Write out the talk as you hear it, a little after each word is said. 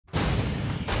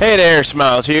Hey there,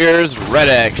 Smiles Here's Red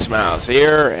X Smiles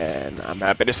here, and I'm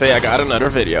happy to say I got another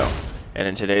video. And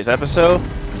in today's episode,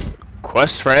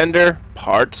 Quest for Ender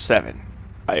Part 7.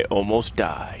 I almost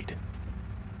died.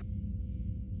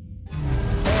 Hey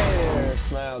there,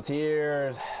 Smiles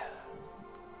Here's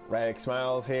Red X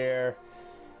Smiles here,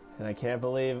 and I can't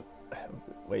believe.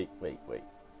 Wait.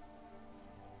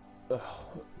 Ugh.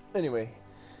 Anyway.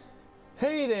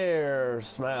 Hey there,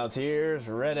 Smiles Here's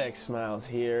Red X Smiles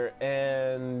here,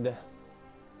 and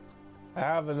I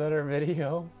have another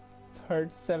video, part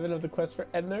 7 of the Quest for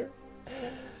Ender.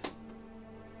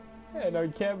 And I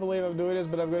can't believe I'm doing this,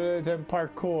 but I'm going to attempt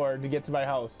parkour to get to my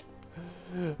house.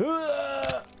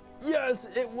 Yes,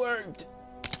 it worked!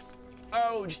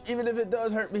 Ouch, even if it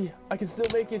does hurt me, I can still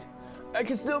make it. I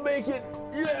can still make it!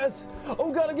 Yes!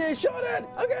 Oh god, I'm getting shot at!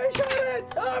 I'm getting shot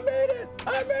at! Oh, I made it!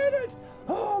 I made it!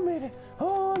 Oh, I made it!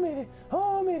 Oh, I made it!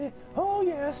 Oh, I made it! Oh,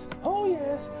 yes! Oh,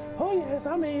 yes! Oh, yes!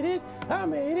 I made it! I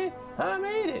made it! I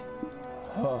made it!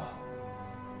 Oh.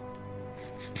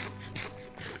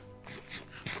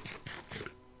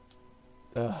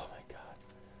 Oh my god.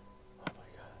 Oh my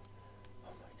god.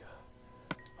 Oh my god.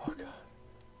 Oh god.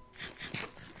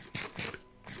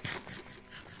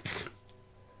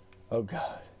 Oh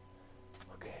god.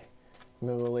 Okay. I'm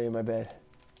gonna go lay in my bed.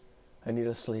 I need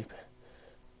to sleep.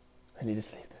 I need to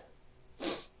sleep. I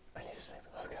need to sleep.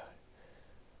 Oh god.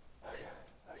 Oh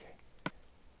god. Okay.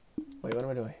 Wait, what am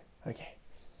I doing? Okay.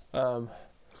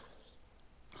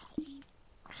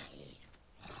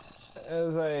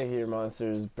 As I hear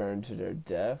monsters burn to their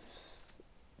deaths,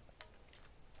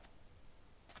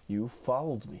 you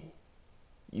followed me.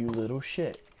 You little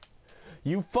shit.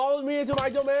 You followed me into my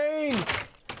domain!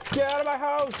 Get out of my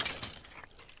house!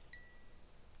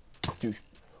 Douche.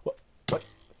 What?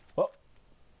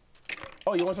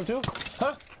 Oh, you want some too?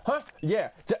 Huh? Yeah.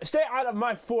 Stay out of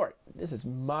my fort. This is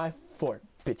my fort,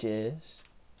 bitches.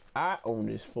 I own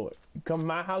this fort. You come to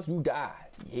my house, you die.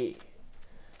 Yeah.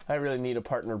 I really need a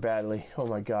partner badly. Oh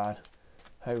my god.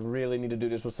 I really need to do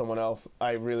this with someone else.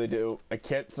 I really do. I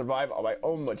can't survive on my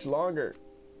own much longer.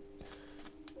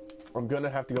 I'm gonna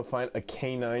have to go find a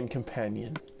canine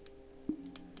companion.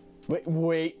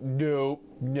 Wait,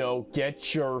 no,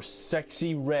 get your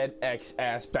sexy Red X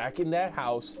ass back in that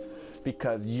house,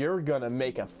 because you're gonna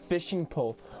make a fishing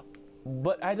pole.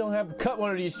 But I don't have, cut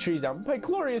one of these trees down. My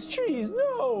glorious trees,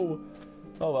 no!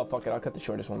 Oh well, fuck it, I'll cut the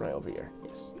shortest one right over here.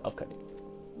 Yes, I'll cut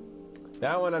it.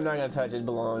 That one I'm not gonna touch, it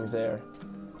belongs there.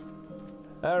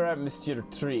 Alright, Mr.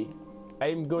 Tree,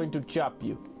 I'm going to chop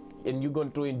you, and you're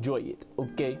going to enjoy it,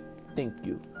 okay? Thank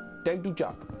you. Time to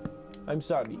chop. I'm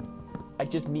sorry. I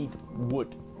just need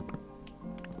wood.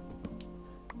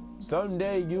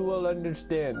 Someday you will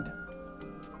understand.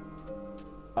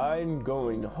 I'm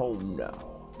going home now.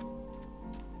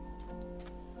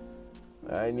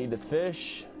 I need the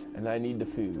fish, and I need the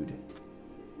food.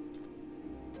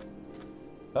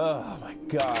 Oh my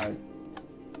god.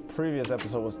 Previous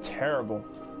episode was terrible.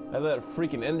 I let a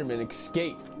freaking Enderman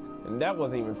escape, and that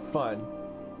wasn't even fun.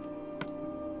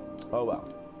 Oh well.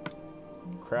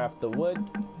 Craft the wood.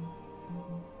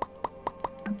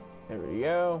 There we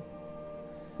go.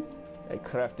 I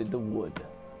crafted the wood.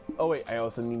 Oh wait, I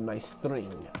also need my string.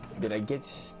 Did I get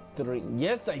string?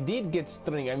 Yes, I did get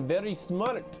string. I'm very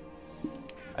smart.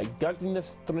 I got enough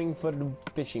string for the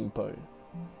fishing pole.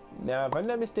 Now, if I'm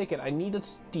not mistaken, I need a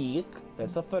stick.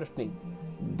 That's the first thing.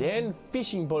 Then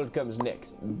fishing pole comes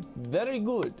next. Very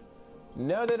good.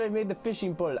 Now that I made the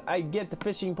fishing pole, I get the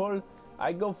fishing pole.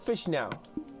 I go fish now.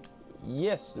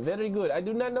 Yes, very good. I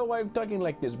do not know why I'm talking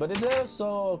like this, but it's also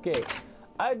okay.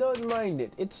 I don't mind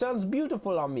it. It sounds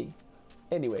beautiful on me.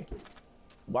 Anyway,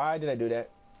 why did I do that?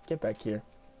 Get back here.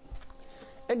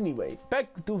 Anyway,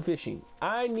 back to fishing.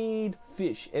 I need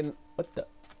fish, and what the?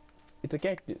 It's a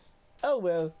cactus. Oh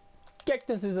well,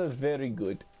 cactuses are very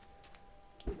good.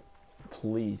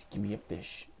 Please give me a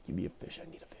fish. Give me a fish. I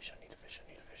need a fish. I need a fish.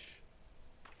 I need a fish.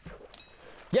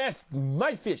 Yes,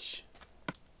 my fish.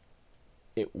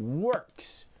 It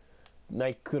works.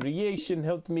 My creation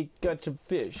helped me catch a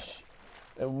fish,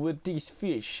 and with these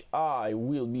fish, I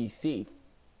will be safe.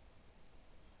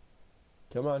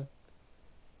 Come on.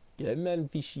 Come on,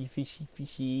 fishy, fishy,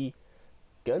 fishy.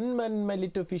 Come on, my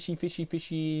little fishy, fishy,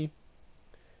 fishy.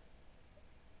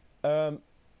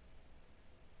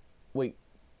 Wait.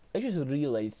 I just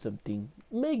realized something.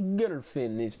 My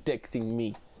girlfriend is texting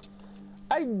me.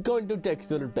 I'm going to text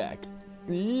her back.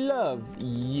 Love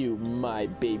you, my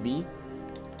baby.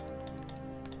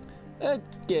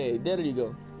 Okay, there you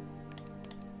go.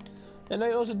 And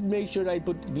I also make sure I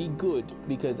put be good,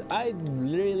 because I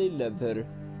really love her.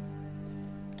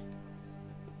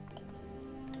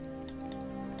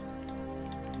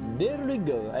 There we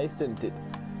go. I sent it.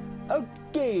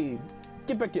 Okay.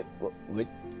 Get back here. Wait.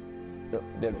 Oh,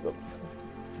 there we go.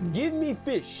 Give me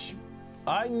fish.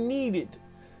 I need it.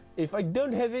 If I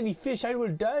don't have any fish, I will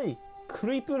die.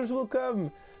 Creepers will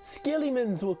come.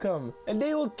 Skellimans will come. And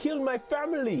they will kill my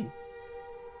family.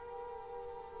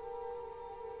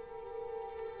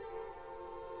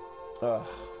 Ugh.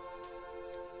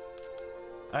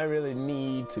 I really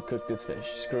need to cook this fish.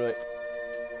 Screw it.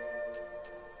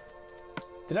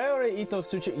 Did I already eat those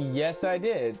 2 chickens? Yes, I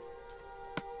did.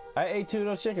 I ate 2 of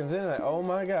those chickens, didn't I? Oh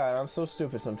my god, I'm so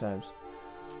stupid sometimes.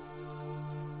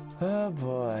 Oh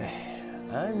boy.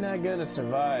 I'm not gonna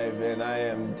survive, and I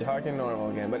am talking normal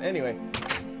again. But anyway,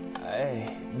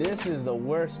 this is the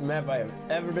worst map I have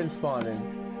ever been spawned in.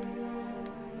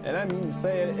 And I'm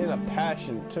saying it in a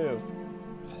passion, too.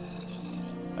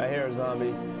 I hear a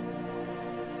zombie.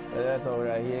 But that's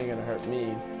alright, he ain't gonna hurt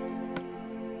me.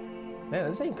 Man,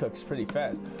 this thing cooks pretty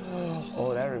fast.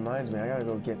 Oh, that reminds me, I gotta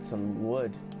go get some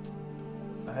wood.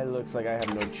 It looks like I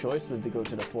have no choice but to go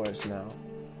to the forest now.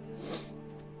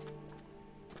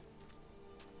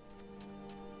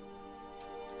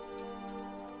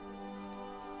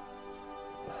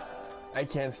 I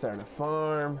can't start a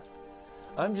farm.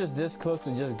 I'm just this close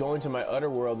to just going to my other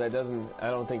world that I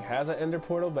don't think has an ender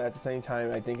portal, but at the same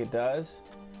time I think it does.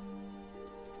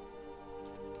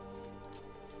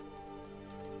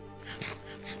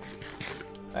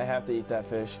 I have to eat that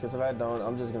fish, because if I don't,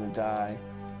 I'm just gonna die.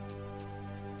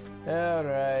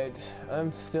 Alright,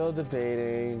 I'm still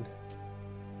debating.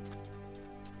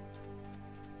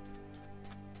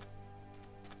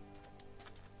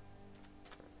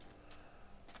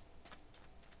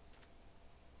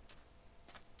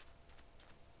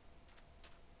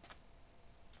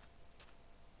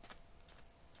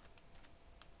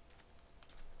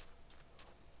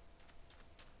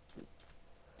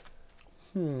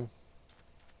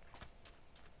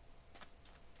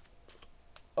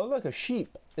 Oh look, a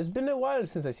sheep. It's been a while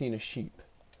since I've seen a sheep.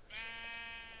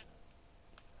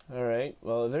 Alright,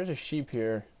 well there's a sheep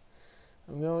here.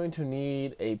 I'm going to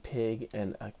need a pig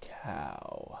and a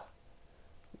cow.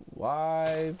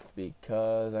 Why?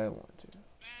 Because I want to.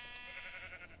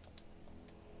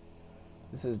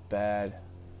 This is bad.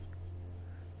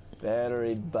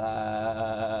 Very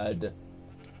bad.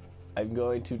 I'm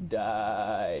going to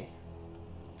die.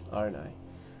 Aren't I?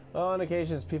 Well, on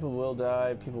occasions people will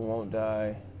die, people won't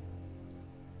die.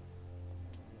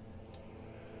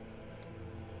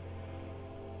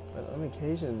 But on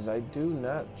occasions I do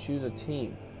not choose a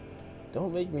team.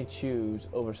 Don't make me choose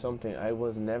over something I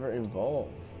was never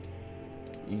involved.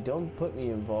 You don't put me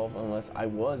involved unless I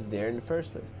was there in the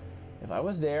first place. If I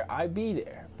was there, I'd be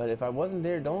there. But if I wasn't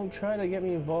there, don't try to get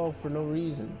me involved for no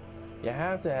reason. You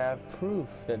have to have proof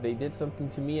that they did something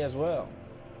to me as well.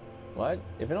 What?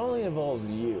 If it only involves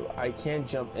you, I can't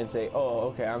jump and say, oh,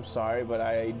 okay, I'm sorry, but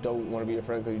I don't want to be your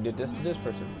friend because you did this to this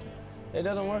person. It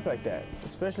doesn't work like that,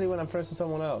 especially when I'm friends with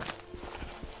someone else.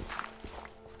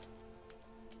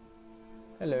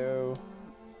 Hello.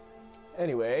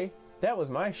 Anyway, that was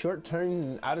my short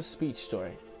turn out of speech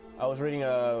story. I was reading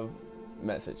a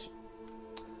message.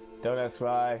 Don't ask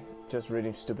why, just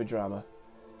reading stupid drama.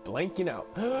 Blanking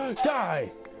out.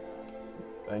 Die!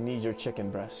 I need your chicken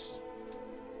breast.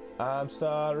 I'm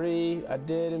sorry, I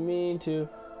didn't mean to.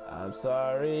 I'm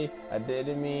sorry, I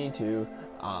didn't mean to.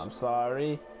 I'm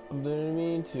sorry, I didn't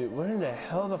mean to. Where in the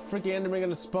hell is a freaking Enderman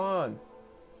gonna spawn?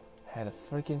 Had a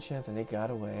freaking chance and it got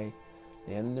away.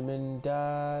 The Enderman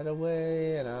died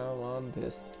away and I'm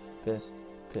pissed.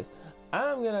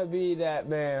 I'm gonna be that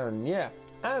man, yeah.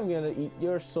 I'm gonna eat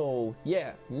your soul,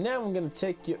 yeah. Now I'm gonna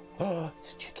take your... Oh,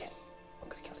 it's a chicken. I'm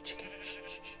gonna kill the chicken.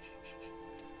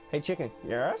 Hey chicken,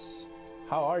 yes?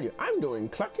 How are you? I'm doing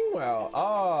clucking well.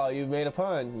 Oh, you made a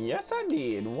pun. Yes, I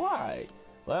did. Why?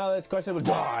 Well, it's quite simple.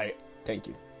 Die. Thank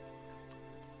you.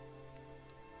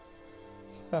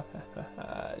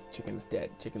 Chicken is dead.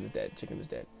 Chicken is dead. Chicken is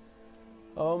dead.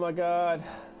 Oh my god.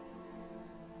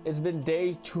 It's been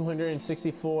day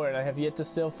 264 and I have yet to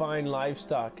still find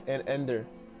livestock and ender.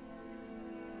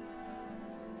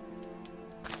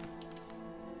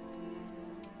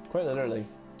 Quite literally.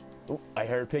 Oh, I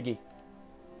heard piggy.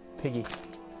 Piggy.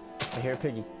 I hear a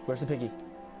piggy. Where's the piggy?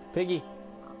 Piggy.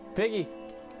 Piggy.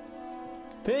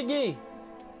 Piggy.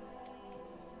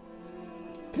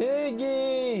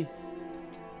 Piggy.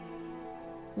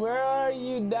 Where are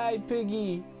you, die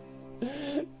piggy?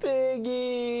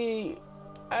 Piggy.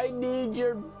 I need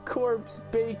your corpse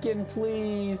bacon,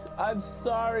 please. I'm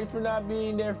sorry for not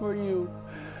being there for you.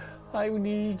 I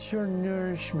need your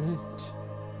nourishment.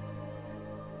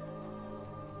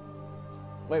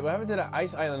 Wait, what happened to that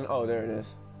ice island? Oh, there it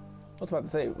is. was about to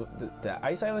say, the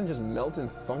ice island just melted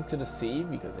and sunk to the sea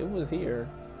because it was here.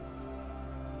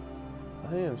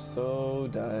 I am so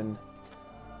done.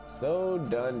 So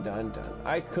done.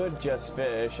 I could just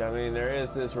fish. I mean, there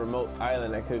is this remote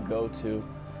island I could go to.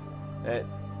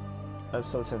 I'm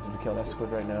so tempted to kill that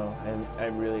squid right now, and I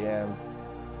really am.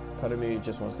 Part of me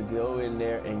just wants to go in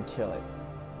there and kill it.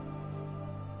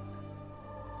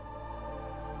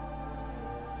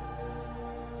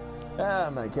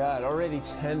 Oh my god, already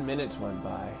 10 minutes went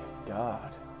by.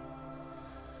 God.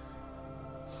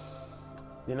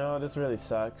 You know, this really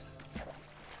sucks.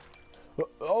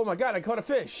 Oh my god, I caught a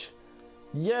fish!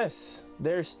 Yes!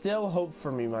 There's still hope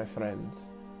for me, my friends.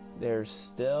 There's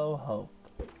still hope.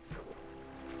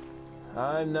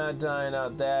 I'm not dying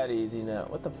out that easy now.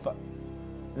 What the fuck?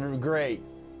 Great.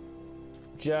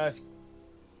 Just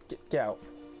get out.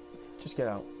 Just get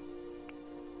out.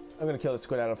 I'm gonna kill the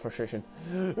squid out of frustration.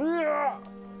 There we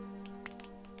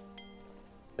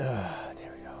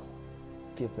go.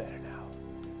 Feel better now.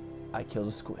 I killed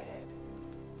a squid.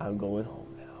 I'm going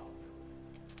home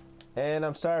now. And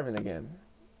I'm starving again.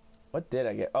 What did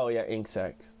I get? Oh yeah, ink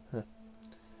sac. Huh.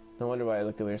 No wonder why I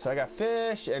looked weird. So I got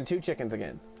fish and 2 chickens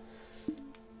again.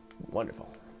 Wonderful.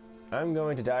 I'm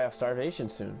going to die of starvation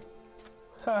soon.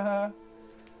 Haha.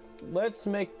 Let's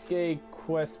make a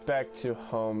quest back to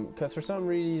home, because for some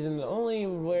reason the only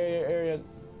area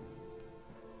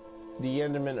the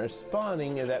Endermen are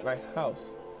spawning is at my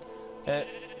house. And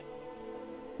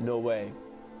no way.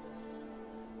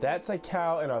 That's a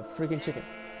cow and a freaking chicken.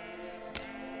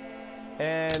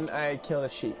 And I killed a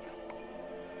sheep.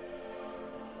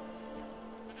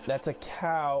 That's a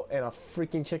cow and a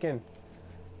freaking chicken.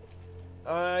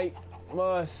 I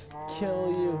must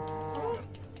kill you.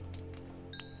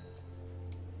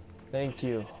 Thank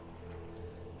you.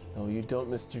 No, you don't,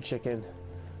 Mr. Chicken.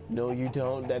 No, you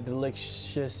don't. That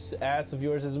delicious ass of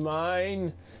yours is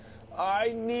mine.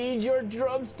 I need your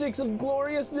drumsticks of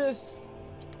gloriousness.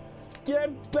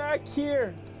 Get back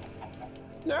here.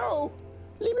 No,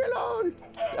 leave me alone.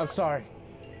 I'm sorry.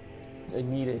 I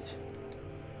need it.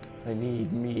 I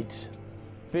need meat.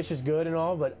 Fish is good and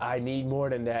all, but I need more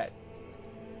than that.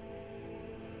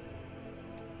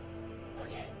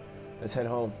 Okay, let's head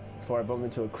home before I bump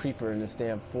into a creeper in this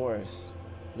damn forest,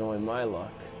 knowing my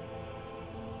luck.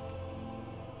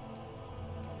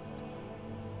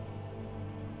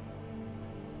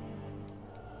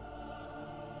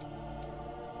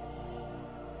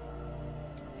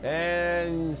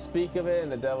 And speak of it,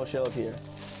 and the devil shall appear.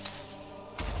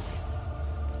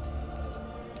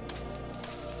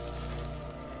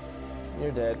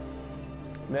 You're dead.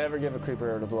 Never give a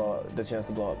creeper the chance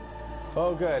to blow up.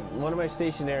 Oh good, one of my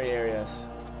stationary areas.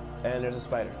 And there's a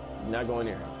spider. Not going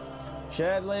near.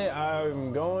 Shadley,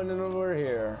 I'm going over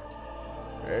here.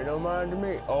 They don't mind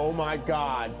me. Oh my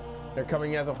god. They're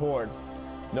coming as a horde.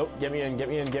 Nope, get me in, get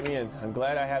me in, get me in. I'm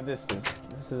glad I have this.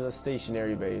 This is a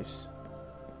stationary base.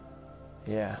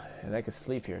 Yeah, and I could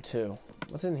sleep here too.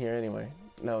 What's in here anyway?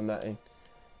 No, nothing.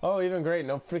 Oh, even great,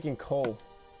 no freaking coal.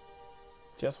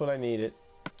 Just what I needed.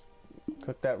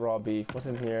 Cook that raw beef. What's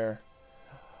in here?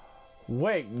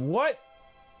 Wait, what?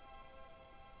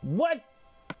 What?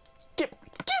 Give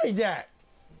me that!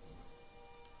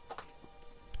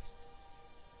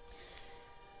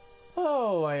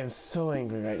 Oh, I am so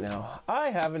angry right now. I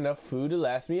have enough food to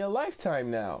last me a lifetime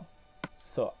now.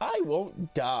 So I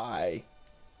won't die.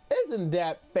 Isn't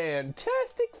that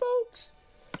fantastic, folks?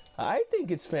 I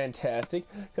think it's fantastic,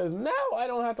 because now I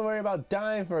don't have to worry about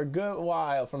dying for a good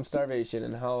while from starvation.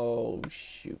 And oh,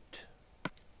 shoot.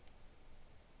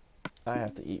 I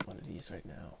have to eat one of these right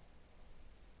now.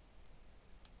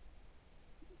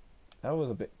 That was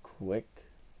a bit quick.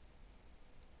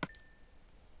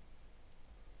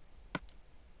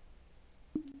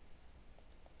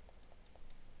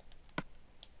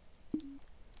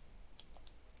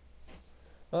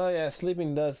 Oh yeah,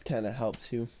 sleeping does kind of help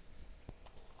too.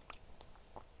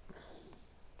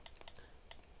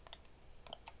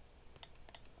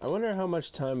 I wonder how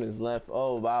much time is left.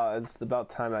 Oh wow, it's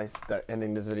about time I start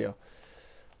ending this video.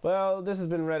 Well, this has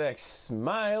been Red X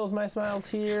Smiles, my smile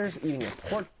tears, eating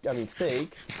a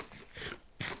steak.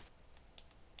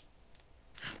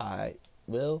 I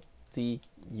will see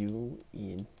you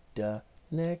in the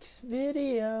next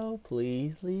video.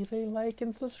 Please leave a like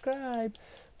and subscribe.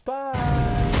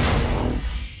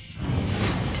 Bye!